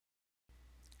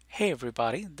Hey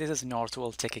everybody, this is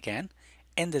Northwell Tech again.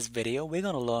 In this video, we're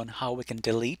going to learn how we can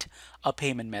delete a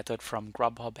payment method from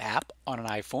Grubhub app on an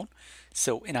iPhone.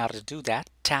 So in order to do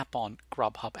that, tap on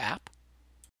Grubhub app.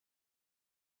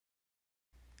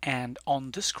 And on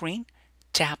the screen,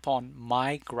 tap on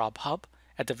My Grubhub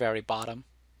at the very bottom.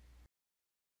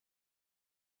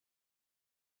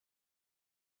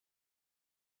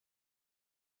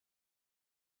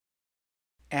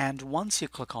 And once you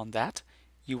click on that,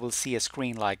 you will see a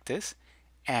screen like this.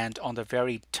 And on the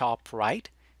very top right,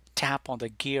 tap on the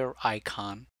gear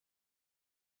icon.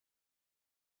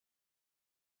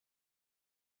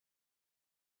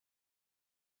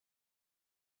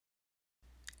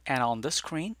 And on the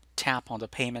screen, tap on the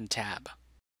Payment tab.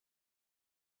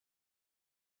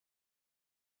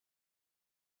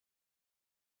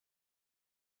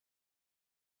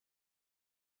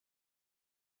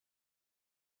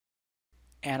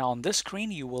 And on this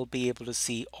screen, you will be able to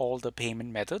see all the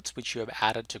payment methods which you have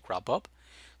added to Grubhub.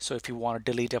 So if you want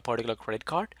to delete a particular credit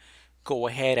card, go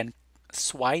ahead and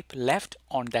swipe left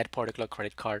on that particular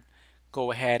credit card.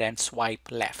 Go ahead and swipe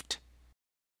left.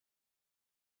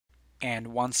 And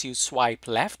once you swipe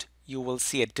left, you will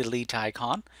see a delete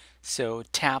icon. So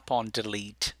tap on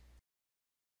delete.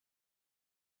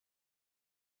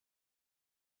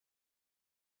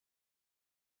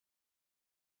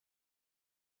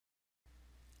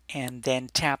 And then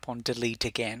tap on delete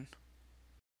again.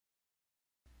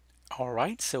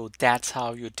 Alright, so that's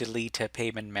how you delete a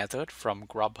payment method from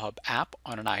Grubhub app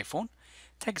on an iPhone.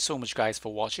 Thank you so much guys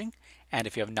for watching, and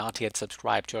if you have not yet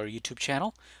subscribed to our YouTube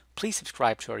channel, please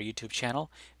subscribe to our YouTube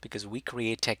channel because we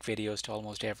create tech videos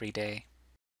almost every day.